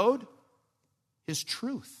 his road, his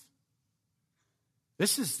truth.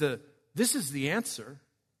 This is the answer.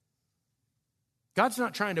 God's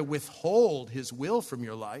not trying to withhold his will from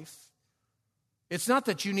your life. It's not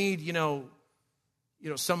that you need,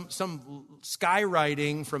 some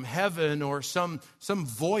skywriting from heaven or some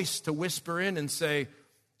voice to whisper in and say,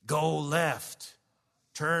 go left,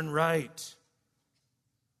 turn right.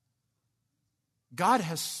 God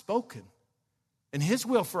has spoken. And his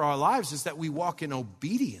will for our lives is that we walk in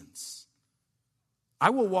obedience. I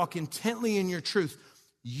will walk intently in your truth.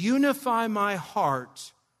 Unify my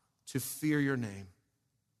heart to fear your name.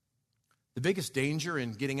 The biggest danger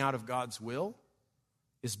in getting out of God's will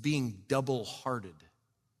is being double-hearted.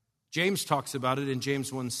 James talks about it in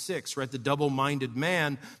James 1:6, right? The double-minded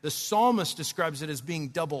man. The psalmist describes it as being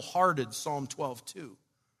double-hearted, Psalm 12:2.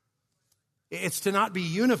 It's to not be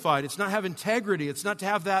unified. It's not have integrity. It's not to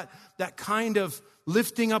have that kind of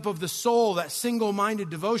lifting up of the soul, that single-minded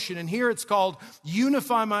devotion. And here it's called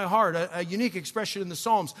unify my heart, a unique expression in the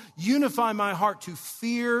Psalms. Unify my heart to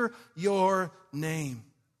fear your name.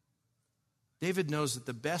 David knows that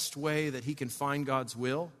the best way that he can find God's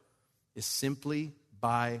will is simply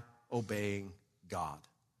by obeying God.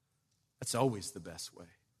 That's always the best way.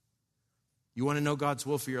 You want to know God's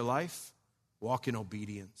will for your life? Walk in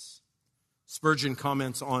obedience. Spurgeon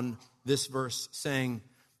comments on this verse saying,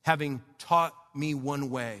 having taught me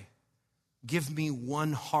one way, give me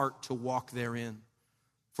one heart to walk therein.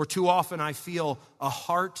 For too often I feel a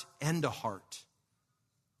heart and a heart,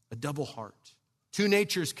 a double heart. Two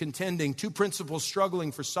natures contending, two principles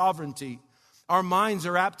struggling for sovereignty. Our minds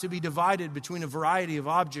are apt to be divided between a variety of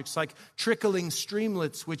objects like trickling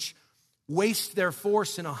streamlets which waste their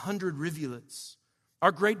force in 100 rivulets.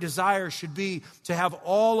 Our great desire should be to have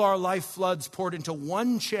all our life floods poured into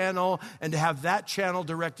one channel and to have that channel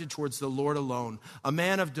directed towards the Lord alone. A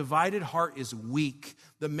man of divided heart is weak.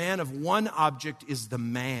 The man of one object is the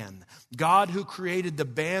man. God, who created the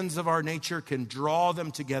bands of our nature, can draw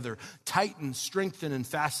them together, tighten, strengthen, and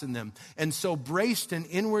fasten them. And so, braced and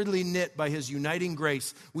inwardly knit by his uniting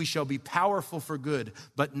grace, we shall be powerful for good,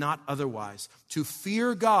 but not otherwise. To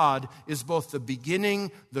fear God is both the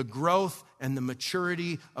beginning, the growth, and the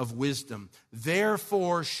maturity of wisdom.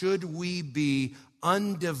 Therefore, should we be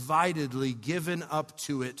undividedly given up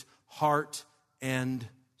to it, heart and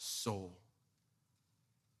soul.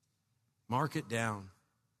 Mark it down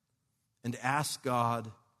and ask God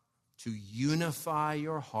to unify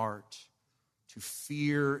your heart to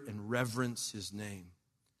fear and reverence his name.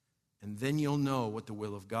 And then you'll know what the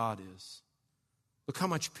will of God is. Look how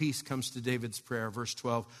much peace comes to David's prayer. Verse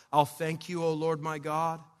 12, I'll thank you, O Lord my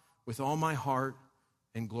God, with all my heart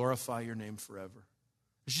and glorify your name forever.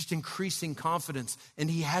 There's just increasing confidence, and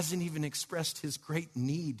he hasn't even expressed his great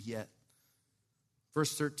need yet.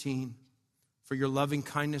 Verse 13, for your loving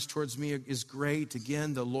kindness towards me is great.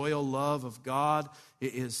 Again, the loyal love of God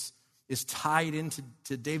is tied into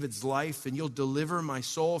David's life, and you'll deliver my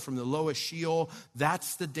soul from the lowest Sheol.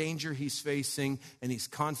 That's the danger he's facing, and he's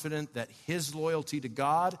confident that his loyalty to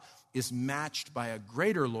God is matched by a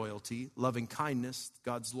greater loyalty, loving kindness,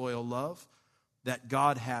 God's loyal love, that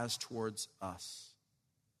God has towards us.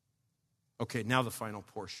 Okay, now the final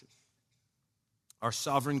portion. Our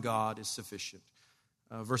sovereign God is sufficient.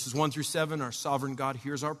 Verses 1 through 7, our sovereign God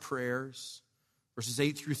hears our prayers. Verses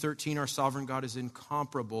 8 through 13, our sovereign God is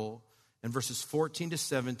incomparable. And verses 14 to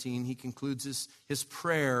 17, he concludes his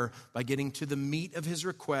prayer by getting to the meat of his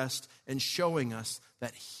request and showing us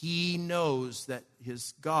that he knows that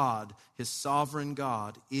his God, his sovereign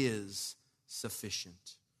God, is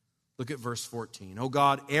sufficient. Look at verse 14. O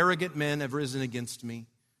God, arrogant men have risen against me,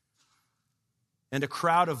 and a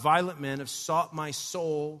crowd of violent men have sought my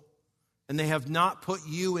soul, and they have not put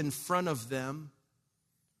you in front of them.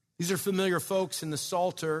 These are familiar folks in the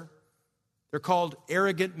Psalter They're called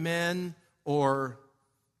arrogant men or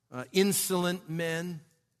insolent men.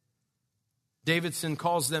 Davidson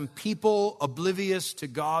calls them people oblivious to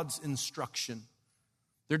God's instruction.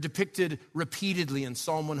 They're depicted repeatedly in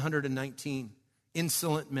Psalm 119.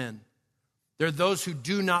 Insolent men. They're those who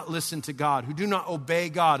do not listen to God, who do not obey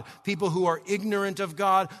God, people who are ignorant of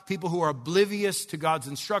God, people who are oblivious to God's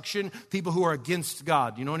instruction, people who are against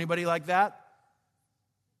God. You know anybody like that?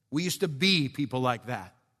 We used to be people like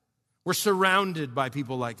that. We're surrounded by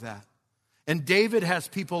people like that. And David has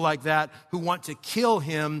people like that who want to kill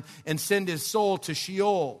him and send his soul to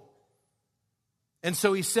Sheol. And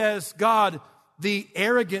so he says, God, the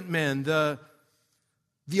arrogant men, the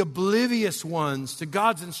oblivious ones to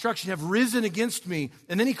God's instruction have risen against me.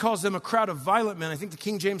 And then he calls them a crowd of violent men. I think the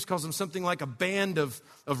King James calls them something like a band of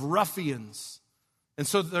ruffians. And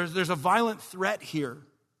so there's a violent threat here.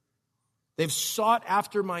 They've sought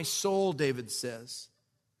after my soul, David says,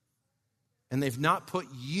 and they've not put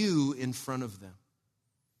you in front of them.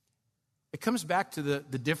 It comes back to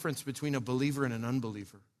the difference between a believer and an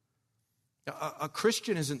unbeliever. A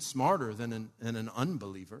Christian isn't smarter than an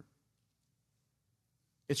unbeliever.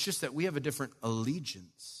 It's just that we have a different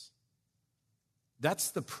allegiance.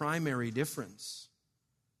 That's the primary difference.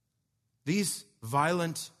 These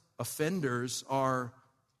violent offenders are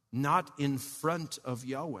not in front of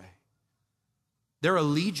Yahweh. Their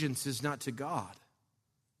allegiance is not to God.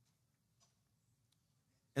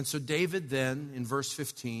 And so David then, in verse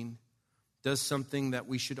 15, does something that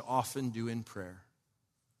we should often do in prayer.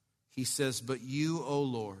 He says, but you, O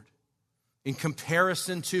Lord, in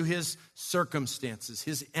comparison to his circumstances,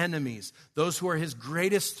 his enemies, those who are his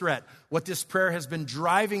greatest threat, what this prayer has been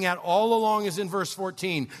driving at all along is in verse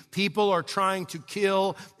 14. People are trying to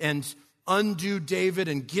kill and undo David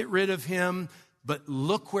and get rid of him, but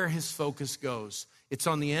look where his focus goes. It's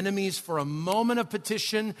on the enemies for a moment of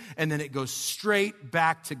petition, and then it goes straight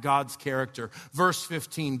back to God's character. Verse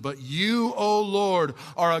 15, but you, O Lord,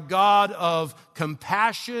 are a God of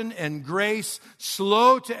compassion and grace,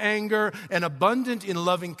 slow to anger, and abundant in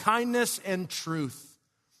loving kindness and truth.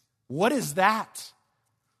 What is that?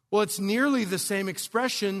 Well, it's nearly the same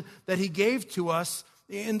expression that he gave to us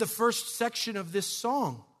in the first section of this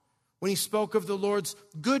song, when he spoke of the Lord's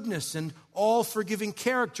goodness and all forgiving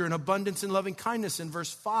character and abundance in loving kindness in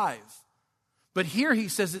verse 5. But here he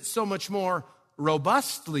says it so much more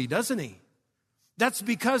robustly, doesn't he? That's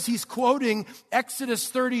because he's quoting Exodus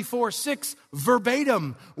 34:6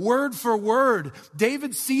 verbatim, word for word.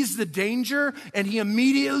 David sees the danger and he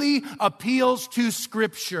immediately appeals to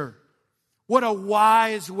Scripture. What a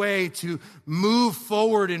wise way to move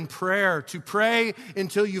forward in prayer, to pray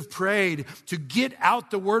until you've prayed, to get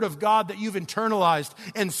out the word of God that you've internalized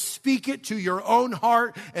and speak it to your own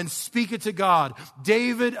heart and speak it to God.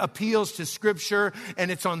 David appeals to Scripture,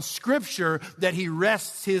 and it's on Scripture that he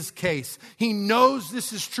rests his case. He knows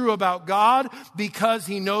this is true about God because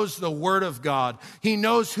he knows the word of God. He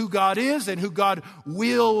knows who God is and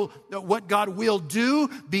what God will do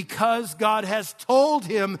because God has told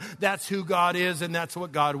him that's who God is, and that's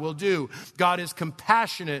what God will do. God is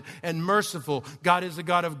compassionate and merciful. God is a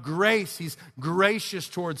God of grace. He's gracious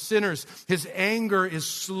towards sinners. His anger is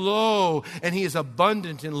slow, and he is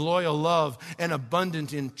abundant in loyal love and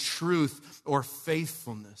abundant in truth or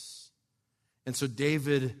faithfulness. And so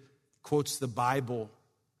David quotes the Bible,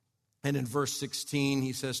 and in verse 16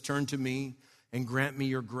 he says, turn to me and grant me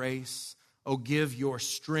your grace. Oh, give your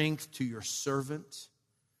strength to your servant.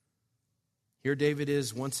 Here David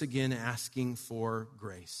is once again asking for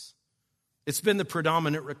grace. It's been the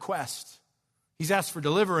predominant request. He's asked for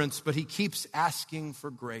deliverance, but he keeps asking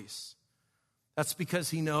for grace. That's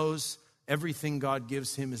because he knows everything God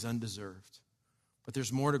gives him is undeserved. But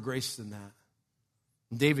there's more to grace than that.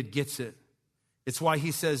 And David gets it. It's why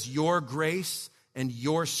he says, your grace and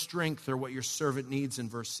your strength are what your servant needs in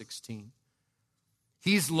verse 16.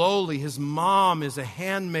 He's lowly. His mom is a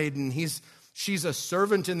handmaiden. She's a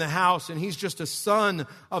servant in the house, and he's just a son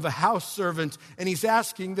of a house servant. And he's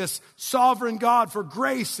asking this sovereign God for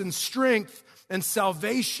grace and strength and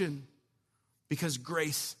salvation because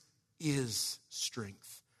grace is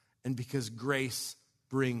strength and because grace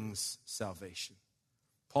brings salvation.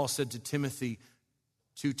 Paul said to Timothy,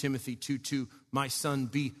 2 Timothy 2:2, my son,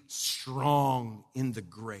 be strong in the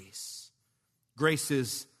grace. Grace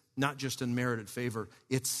is not just unmerited favor,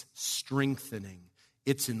 it's strengthening.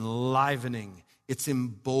 It's enlivening. It's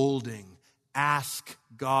emboldening. Ask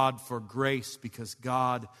God for grace because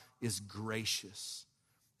God is gracious.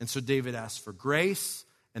 And so David asks for grace.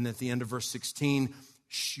 And at the end of verse 16,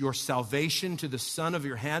 your salvation to the son of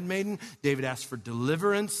your handmaiden. David asks for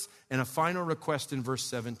deliverance. And a final request in verse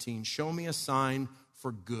 17, show me a sign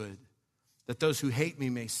for good, that those who hate me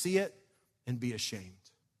may see it and be ashamed.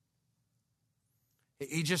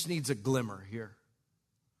 He just needs a glimmer here.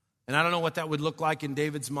 And I don't know what that would look like in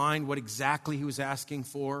David's mind, what exactly he was asking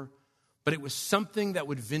for, but it was something that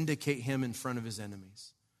would vindicate him in front of his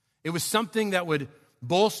enemies. It was something that would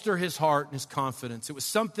bolster his heart and his confidence. It was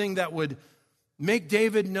something that would make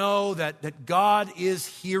David know that God is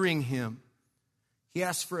hearing him. He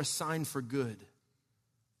asked for a sign for good.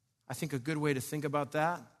 I think a good way to think about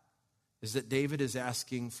that is that David is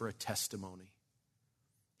asking for a testimony.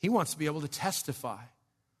 He wants to be able to testify.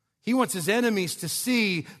 He wants his enemies to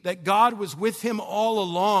see that God was with him all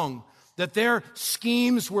along, that their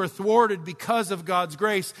schemes were thwarted because of God's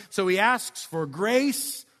grace. So he asks for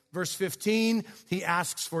grace, verse 15. He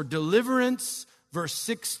asks for deliverance, verse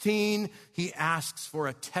 16. He asks for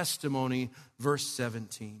a testimony, verse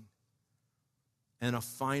 17. And a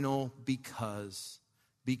final because.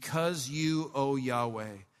 Because you, O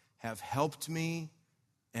Yahweh, have helped me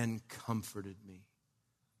and comforted me.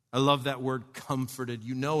 I love that word comforted.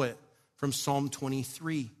 You know it from Psalm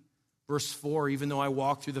 23, verse 4. Even though I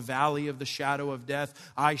walk through the valley of the shadow of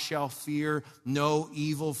death, I shall fear no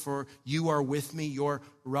evil, for you are with me. Your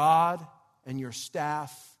rod and your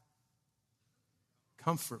staff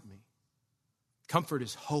comfort me. Comfort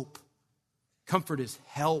is hope. Comfort is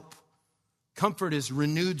help. Comfort is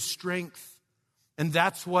renewed strength. And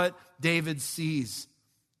that's what David sees.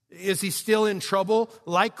 Is he still in trouble?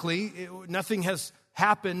 Likely. Nothing has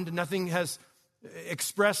happened. Nothing has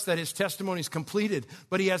expressed that his testimony is completed.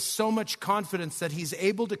 But he has so much confidence that he's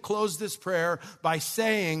able to close this prayer by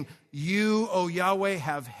saying, you, O Yahweh,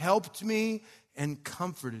 have helped me and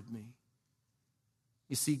comforted me.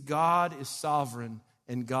 You see, God is sovereign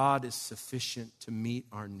and God is sufficient to meet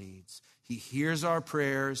our needs. He hears our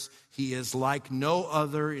prayers. He is like no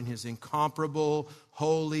other in his incomparable,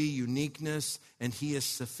 holy uniqueness, and he is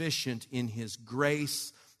sufficient in his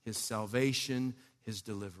grace, his salvation, his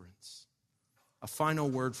deliverance. A final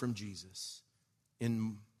word from Jesus.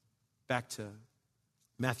 Back to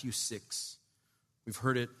Matthew 6. We've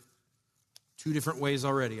heard it two different ways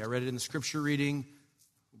already. I read it in the scripture reading.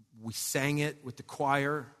 We sang it with the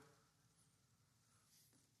choir.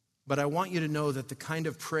 But I want you to know that the kind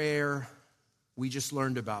of prayer we just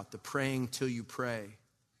learned about, the praying till you pray,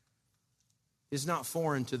 is not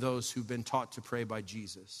foreign to those who've been taught to pray by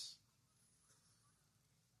Jesus.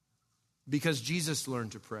 Because Jesus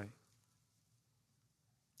learned to pray.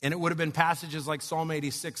 And it would have been passages like Psalm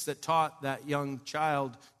 86 that taught that young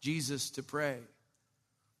child, Jesus, to pray.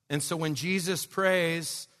 And so when Jesus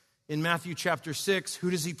prays in Matthew chapter 6, who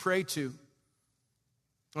does he pray to?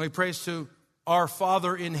 Well, he prays to our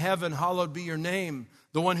Father in heaven, hallowed be your name.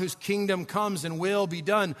 The one whose kingdom comes and will be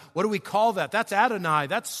done. What do we call that? That's Adonai.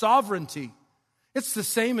 That's sovereignty. It's the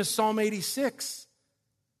same as Psalm 86.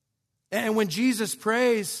 And when Jesus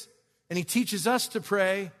prays and he teaches us to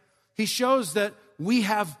pray, he shows that we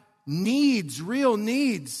have needs, real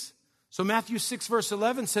needs. So Matthew 6 verse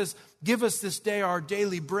 11 says, give us this day our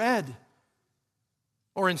daily bread.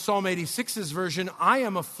 Or in Psalm 86's version, I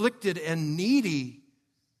am afflicted and needy.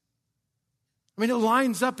 I mean, it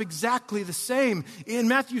lines up exactly the same. In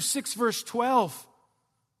Matthew 6 verse 12,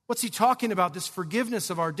 what's he talking about? This forgiveness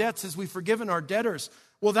of our debts as we've forgiven our debtors.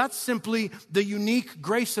 Well, that's simply the unique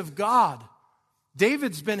grace of God.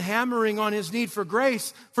 David's been hammering on his need for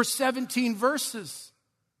grace for 17 verses.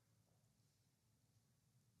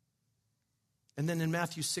 And then in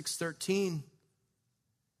Matthew 6:13,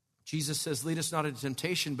 Jesus says, lead us not into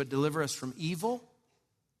temptation, but deliver us from evil.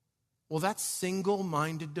 Well, that's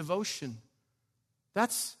single-minded devotion.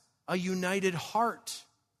 That's a united heart.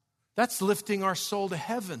 That's lifting our soul to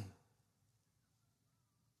heaven.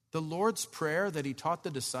 The Lord's Prayer that he taught the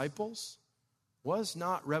disciples was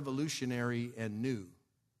not revolutionary and new.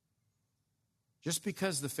 Just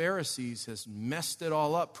because the Pharisees has messed it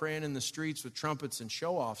all up praying in the streets with trumpets and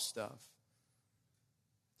show-off stuff.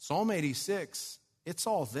 Psalm 86, it's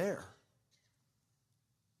all there.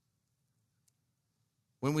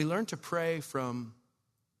 When we learn to pray from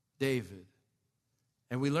David,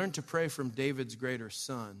 and we learn to pray from David's greater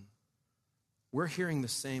son, we're hearing the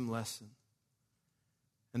same lesson.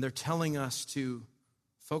 And they're telling us to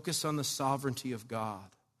focus on the sovereignty of God.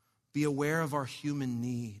 Be aware of our human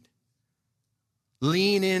need.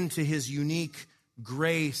 Lean into his unique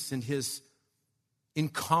grace and his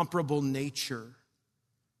incomparable nature.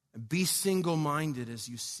 Be single-minded as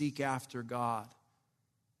you seek after God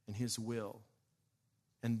and his will.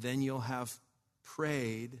 And then you'll have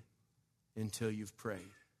prayed until you've prayed.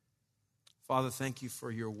 Father, thank you for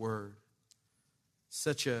your word.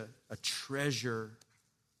 Such a treasure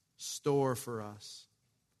store for us.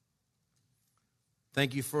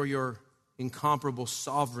 Thank you for your incomparable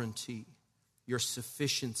sovereignty, your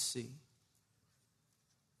sufficiency.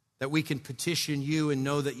 That we can petition you and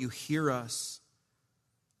know that you hear us.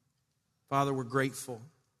 Father, we're grateful.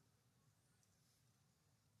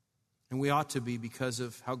 And we ought to be because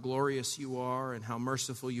of how glorious you are and how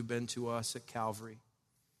merciful you've been to us at Calvary.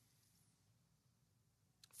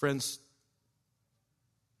 Friends,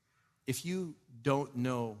 if you don't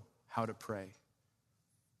know how to pray,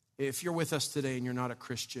 if you're with us today and you're not a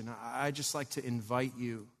Christian, I'd just like to invite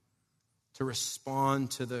you to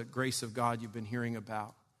respond to the grace of God you've been hearing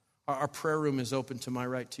about. Our prayer room is open to my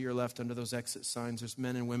right, to your left, under those exit signs. There's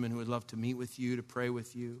men and women who would love to meet with you, to pray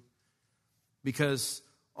with you. Because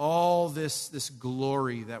all this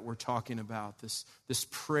glory that we're talking about, this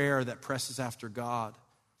prayer that presses after God,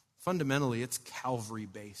 fundamentally, it's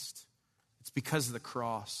Calvary-based. It's because of the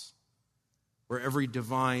cross, where every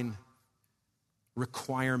divine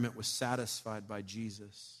requirement was satisfied by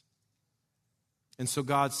Jesus. And so,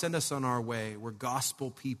 God, send us on our way. We're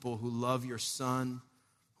gospel people who love your Son,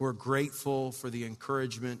 who are grateful for the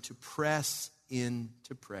encouragement to press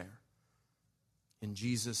into prayer. In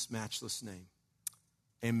Jesus' matchless name,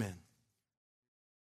 amen.